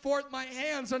stretch forth my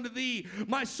hands unto thee.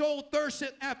 My soul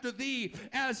thirsteth after thee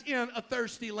as in a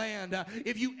thirsty land.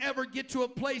 If you ever get to a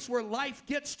place where life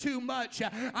gets too much,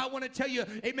 I want to tell you,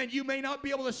 amen, you may not be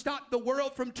able to stop the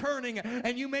world from turning,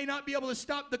 and you may not be able to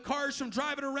stop the cars from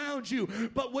driving around you,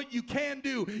 but what you can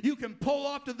do, you can pull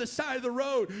off to the side of the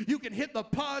road. You can hit the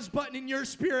pause button in your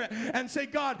spirit and say,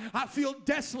 God, I feel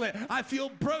desolate. I feel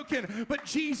broken, but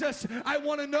Jesus, I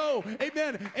want to know,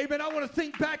 amen, I want to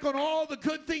think back on all the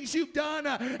good things you've done,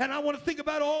 and I want to think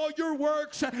about all your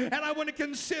works, and I want to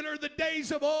consider the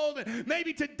days of old.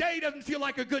 Maybe today doesn't feel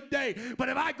like a good day, but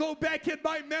if I go back in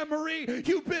my memory,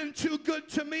 you've been too good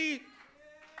to me.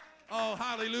 Oh,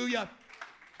 hallelujah.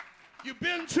 You've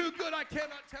been too good, I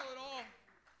cannot tell it all.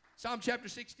 Psalm chapter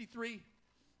 63.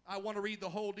 I want to read the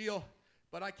whole deal,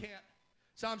 but I can't.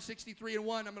 Psalm 63 and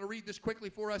 1. I'm going to read this quickly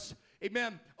for us.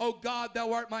 Amen. Oh God,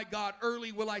 thou art my God.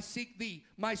 Early will I seek thee.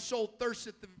 My soul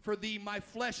thirsteth for thee. My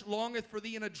flesh longeth for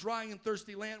thee in a dry and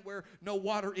thirsty land where no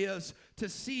water is. To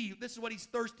see. This is what he's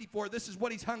thirsty for. This is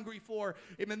what he's hungry for.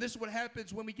 Amen. This is what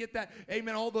happens when we get that.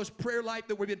 Amen. All those prayer life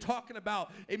that we've been talking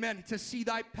about. Amen. To see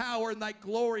thy power and thy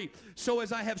glory. So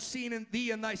as I have seen in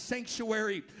thee in thy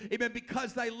sanctuary. Amen.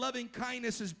 Because thy loving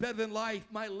kindness is better than life.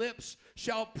 My lips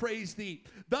shall praise thee.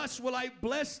 Thus will I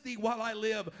bless thee while I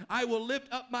live. I will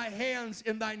lift up my hands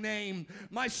in thy name.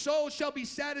 My soul shall be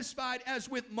satisfied as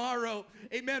with marrow.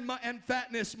 Amen. And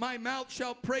fatness. My mouth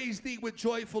shall praise thee with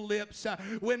joyful lips.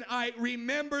 When I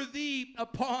remember thee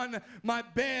upon my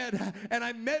bed and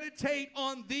I meditate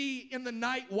on thee in the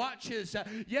night watches.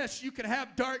 Yes, you can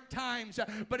have dark times,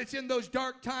 but it's in those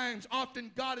dark times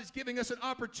often God is giving us an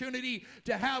opportunity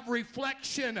to have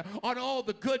reflection on all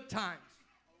the good times.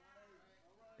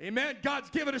 Amen. God's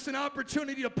given us an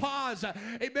opportunity to pause.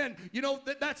 Amen. You know,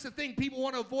 that's the thing. People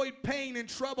want to avoid pain and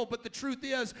trouble, but the truth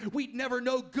is we'd never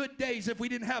know good days if we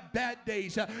didn't have bad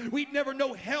days. We'd never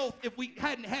know health if we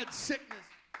hadn't had sickness.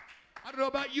 I don't know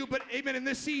about you, but amen, in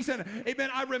this season,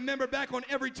 amen, I remember back on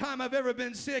every time I've ever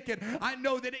been sick, and I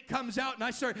know that it comes out,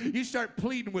 and you start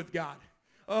pleading with God.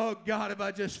 Oh, God, if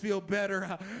I just feel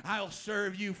better, I'll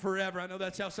serve you forever. I know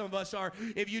that's how some of us are.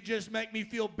 If you just make me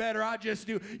feel better, I just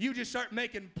do. You just start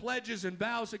making pledges and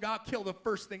vows to God. I'll kill the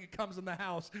first thing that comes in the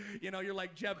house. You know, you're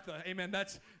like Jephthah. Amen.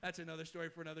 That's another story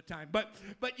for another time. But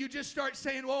you just start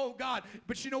saying, oh, God.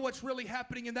 But you know what's really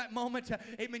happening in that moment?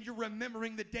 Amen. You're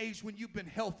remembering the days when you've been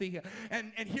healthy.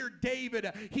 And here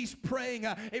David, he's praying.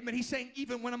 Amen. He's saying,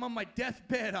 even when I'm on my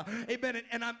deathbed, amen,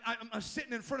 and I'm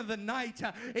sitting in front of the night,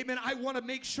 amen, I want to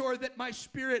make sure that my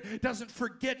spirit doesn't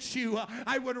forget you.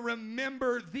 I want to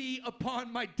remember thee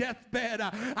upon my deathbed.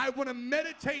 I want to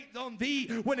meditate on thee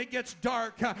when it gets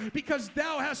dark, because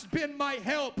thou hast been my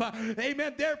help.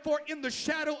 Amen. Therefore, in the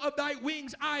shadow of thy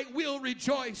wings I will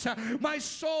rejoice. My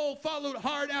soul followed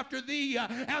hard after thee,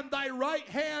 and thy right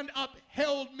hand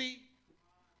upheld me.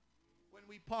 When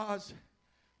we pause,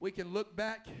 we can look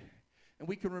back and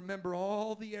we can remember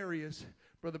all the areas,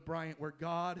 Brother Bryant, where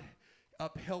God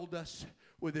upheld us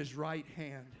with his right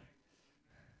hand.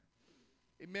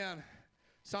 Amen.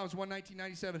 Psalms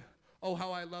 119:97. Oh,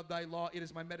 how I love thy law. It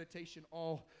is my meditation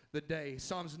all the day.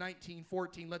 Psalms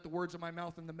 19:14. Let the words of my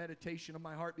mouth and the meditation of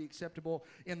my heart be acceptable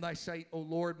in thy sight, O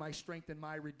Lord, my strength and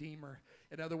my redeemer.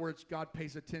 In other words, God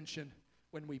pays attention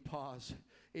when we pause.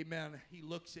 Amen. He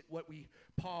looks at what we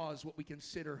pause, what we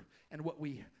consider, and what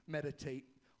we meditate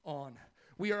on.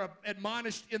 We are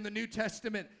admonished in the New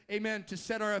Testament, amen, to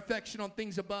set our affection on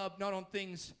things above, not on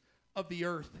things of the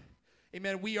earth.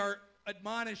 Amen. We are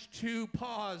admonished to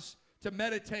pause, to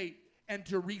meditate, and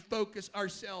to refocus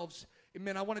ourselves.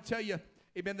 Amen. I want to tell you,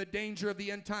 amen, the danger of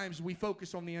the end times, we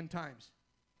focus on the end times.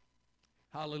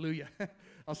 Hallelujah.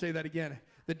 I'll say that again.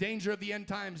 The danger of the end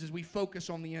times is we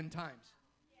focus on the end times.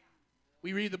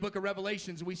 We read the book of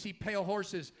Revelations, and we see pale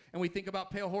horses, and we think about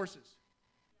pale horses.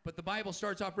 But the Bible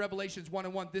starts off Revelations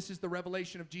 1:1. This is the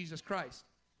revelation of Jesus Christ.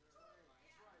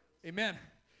 Amen.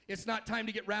 It's not time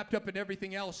to get wrapped up in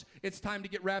everything else. It's time to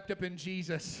get wrapped up in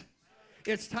Jesus.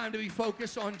 It's time to be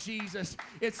focused on Jesus.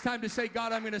 It's time to say,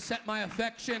 God, I'm going to set my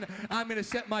affection. I'm going to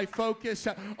set my focus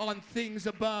on things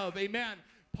above. Amen.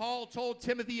 Paul told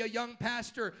Timothy, a young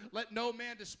pastor, let no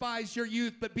man despise your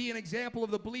youth, but be an example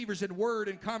of the believers in word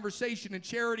and conversation and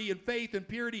charity and faith and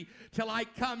purity, till I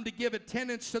come to give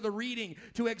attendance to the reading,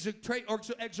 to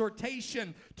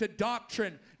exhortation, to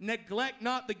doctrine. Neglect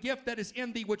not the gift that is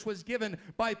in thee, which was given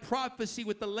by prophecy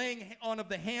with the laying on of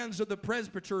the hands of the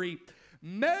presbytery.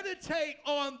 Meditate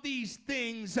on these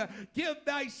things, give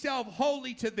thyself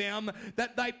wholly to them,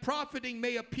 that thy profiting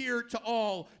may appear to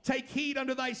all. Take heed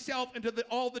unto thyself and to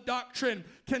all the doctrine.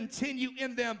 Continue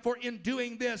in them, for in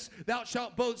doing this thou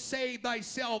shalt both save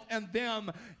thyself and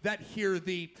them that hear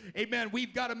thee. Amen.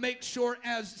 We've got to make sure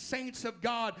as saints of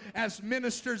God, as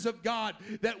ministers of God,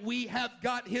 that we have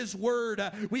got his word.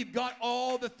 We've got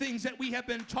all the things that we have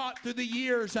been taught through the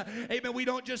years. Amen. We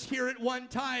don't just hear it one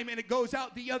time and it goes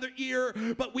out the other ear,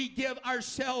 but we give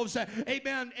ourselves,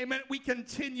 amen, we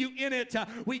continue in it.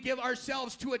 We give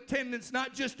ourselves to attendance,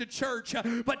 not just to church,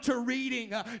 but to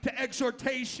reading, to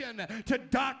exhortation, to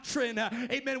doctrine.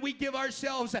 Amen. We give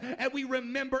ourselves and we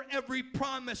remember every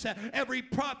promise, every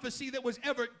prophecy that was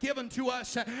ever given to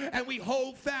us, and we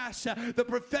hold fast the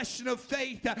profession of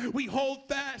faith. We hold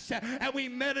fast and we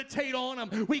meditate on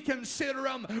them. We consider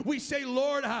them. We say,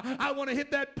 Lord, I want to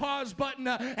hit that pause button,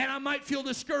 and I might feel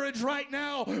discouraged right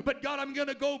now, but God, I'm going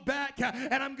to go back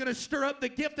and I'm going to stir up the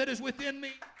gift that is within me.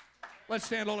 Let's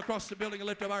stand all across the building and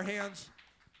lift up our hands.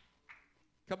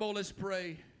 Come on, let's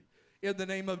pray in the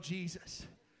name of Jesus.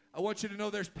 I want you to know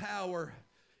there's power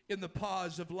in the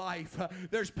pause of life.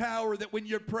 There's power that when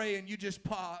you're praying, you just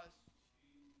pause.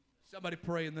 Somebody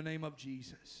pray in the name of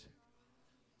Jesus.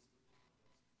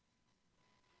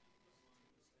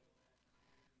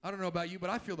 I don't know about you, but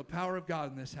I feel the power of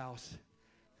God in this house.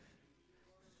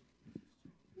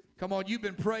 Come on, you've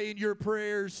been praying your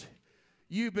prayers.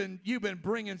 You've been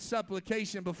bringing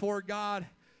supplication before God.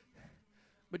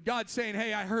 But God's saying,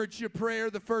 hey, I heard your prayer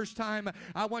the first time.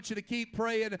 I want you to keep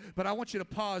praying, but I want you to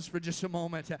pause for just a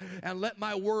moment and let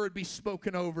my word be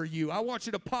spoken over you. I want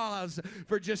you to pause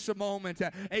for just a moment,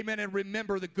 amen, and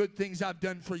remember the good things I've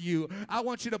done for you. I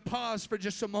want you to pause for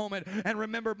just a moment and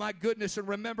remember my goodness and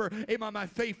remember, amen, my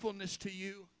faithfulness to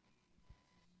you.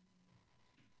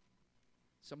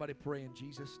 Somebody pray in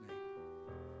Jesus' name.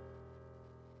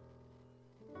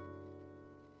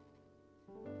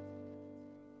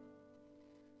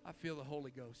 I feel the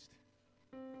Holy Ghost.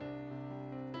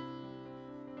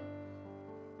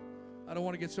 I don't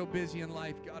want to get so busy in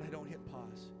life, God, I don't hit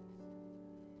pause.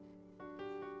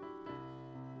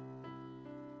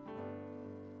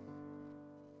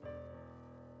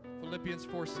 Philippians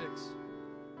 4:6.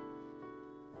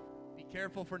 Be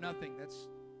careful for nothing. That's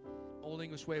Old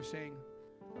English way of saying,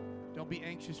 don't be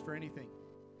anxious for anything.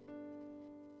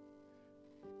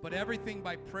 But everything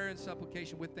by prayer and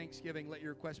supplication with thanksgiving, let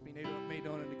your requests be made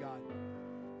known unto God.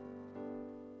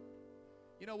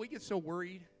 You know, we get so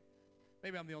worried.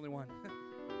 Maybe I'm the only one.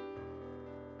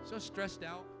 So stressed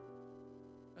out.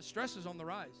 Now, stress is on the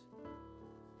rise.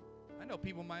 I know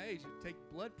people my age that take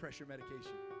blood pressure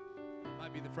medication.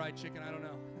 Might be the fried chicken, I don't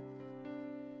know.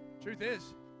 Truth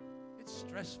is, it's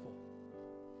stressful.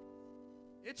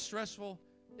 It's stressful.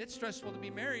 It's stressful to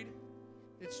be married.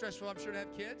 It's stressful, I'm sure, to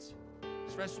have kids.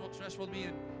 Stressful to be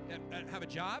have a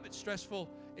job. It's stressful,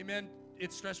 amen.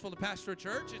 It's stressful to pastor a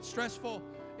church. It's stressful,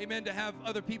 amen, to have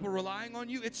other people relying on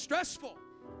you. It's stressful.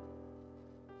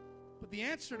 But the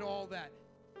answer to all that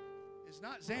is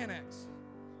not Xanax.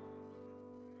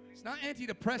 It's not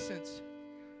antidepressants.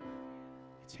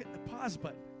 It's hitting the pause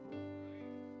button.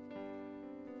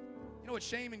 You know what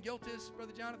shame and guilt is,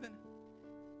 Brother Jonathan?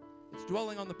 It's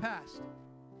dwelling on the past.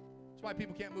 That's why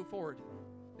people can't move forward.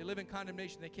 They live in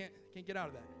condemnation. They can't get out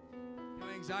of that. You know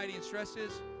what anxiety and stress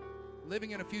is?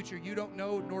 Living in a future you don't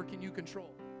know nor can you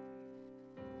control.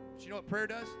 But you know what prayer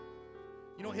does?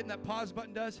 You know what hitting that pause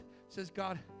button does? It says,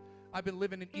 God, I've been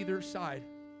living in either side.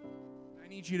 I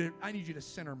need you to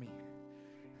center me.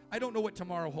 I don't know what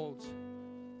tomorrow holds.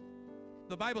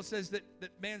 The Bible says that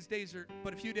man's days are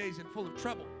but a few days and full of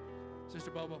trouble. Sister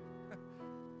Bobo.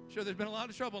 Sure, there's been a lot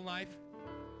of trouble in life.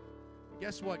 But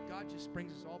guess what? God just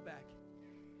brings us all back.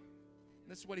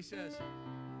 And this is what he says.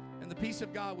 And the peace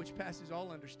of God which passes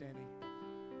all understanding.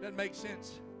 Doesn't make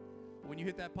sense. But when you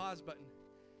hit that pause button,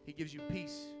 he gives you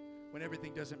peace when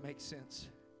everything doesn't make sense.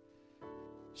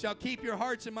 Shall keep your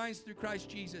hearts and minds through Christ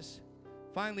Jesus.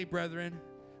 Finally, brethren,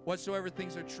 whatsoever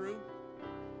things are true,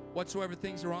 whatsoever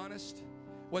things are honest,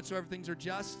 whatsoever things are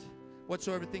just,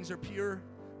 whatsoever things are pure,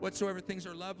 whatsoever things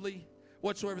are lovely,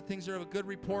 whatsoever things are of a good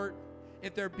report,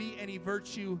 if there be any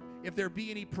virtue, if there be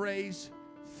any praise,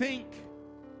 think,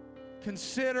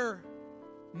 consider,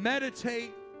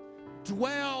 meditate,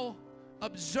 dwell,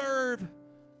 observe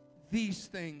these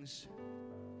things.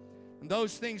 And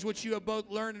those things which you have both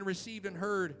learned and received and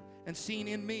heard and seen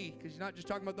in me, because he's not just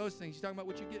talking about those things, he's talking about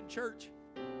what you get in church.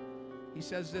 He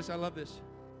says this, I love this.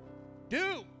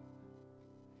 Do,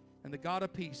 and the God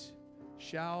of peace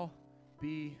shall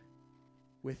be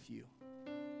with you.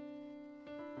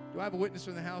 Do I have a witness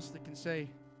in the house that can say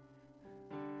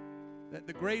that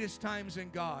the greatest times in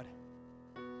God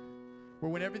were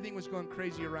when everything was going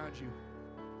crazy around you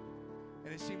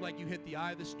and it seemed like you hit the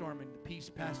eye of the storm and the peace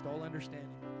passed all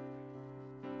understanding?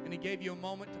 And he gave you a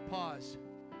moment to pause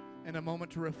and a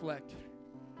moment to reflect.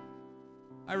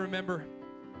 I remember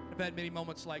I've had many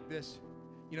moments like this.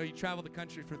 You know, you travel the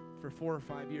country for 4 or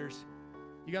 5 years.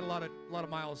 You got a lot of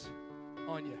miles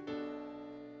on you.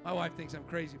 My wife thinks I'm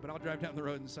crazy, but I'll drive down the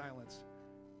road in silence.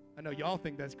 I know y'all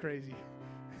think that's crazy.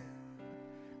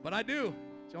 But I do.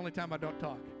 It's the only time I don't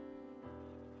talk.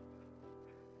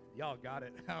 Y'all got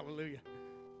it. Hallelujah.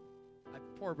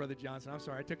 Poor Brother Johnson. I'm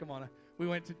sorry. I took him on we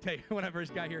went to take, when I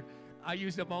first got here, I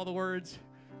used up all the words,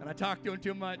 and I talked to him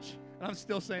too much, and I'm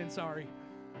still saying sorry.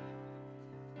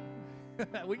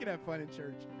 We can have fun in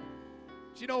church.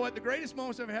 But you know what? The greatest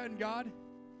moments I've had in God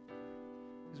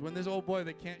is when this old boy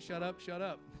that can't shut up.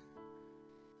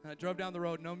 And I drove down the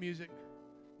road, no music,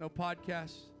 no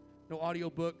podcasts, no audio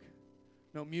book,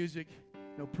 no music,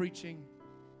 no preaching.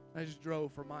 I just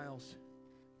drove for miles.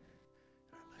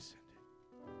 And I listened.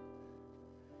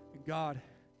 And God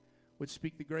would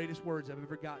speak the greatest words I've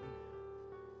ever gotten.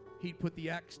 He'd put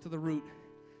the axe to the root.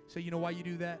 Say, you know why you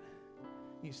do that?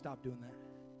 You need to stop doing that.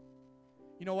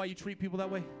 You know why you treat people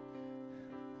that way?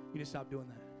 You need to stop doing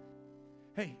that.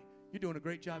 Hey, you're doing a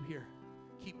great job here.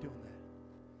 Keep doing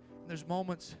that. And there's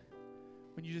moments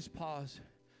when you just pause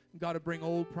and God will bring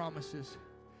old promises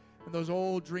and those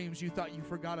old dreams you thought you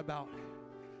forgot about.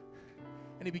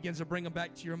 And he begins to bring them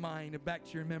back to your mind and back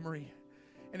to your memory.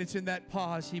 And it's in that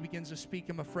pause he begins to speak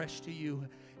them afresh to you.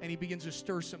 And he begins to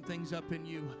stir some things up in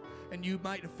you. And you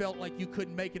might have felt like you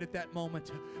couldn't make it at that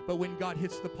moment. But when God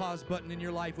hits the pause button in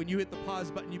your life, when you hit the pause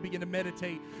button, you begin to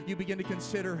meditate. You begin to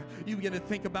consider. You begin to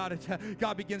think about it.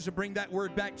 God begins to bring that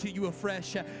word back to you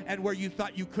afresh. And where you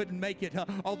thought you couldn't make it,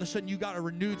 all of a sudden you got a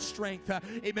renewed strength.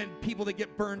 Amen. People that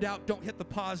get burned out don't hit the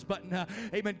pause button.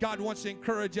 Amen. God wants to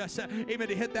encourage us. Amen.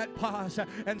 To hit that pause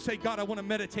and say, God, I want to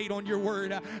meditate on your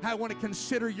word. I want to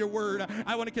consider consider your word.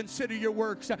 I want to consider your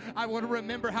works. I want to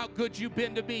remember how good you've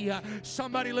been to me.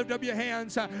 Somebody lift up your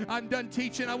hands. I'm done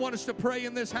teaching. I want us to pray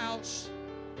in this house.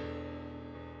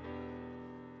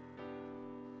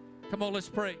 Come on, let's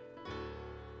pray.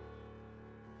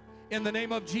 In the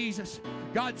name of Jesus,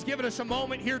 God's given us a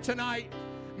moment here tonight.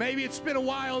 Maybe it's been a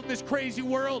while in this crazy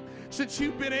world since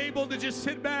you've been able to just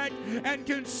sit back and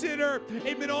consider,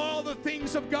 amen, all the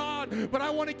things of God. But I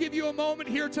want to give you a moment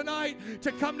here tonight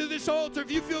to come to this altar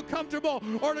if you feel comfortable,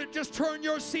 or to just turn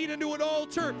your seat into an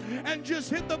altar and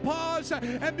just hit the pause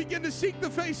and begin to seek the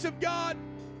face of God.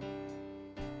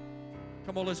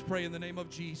 Come on, let's pray in the name of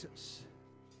Jesus.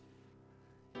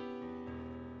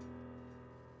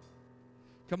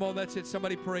 Come on, that's it.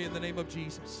 Somebody pray in the name of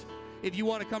Jesus. If you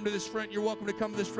want to come to this front, you're welcome to come to this front.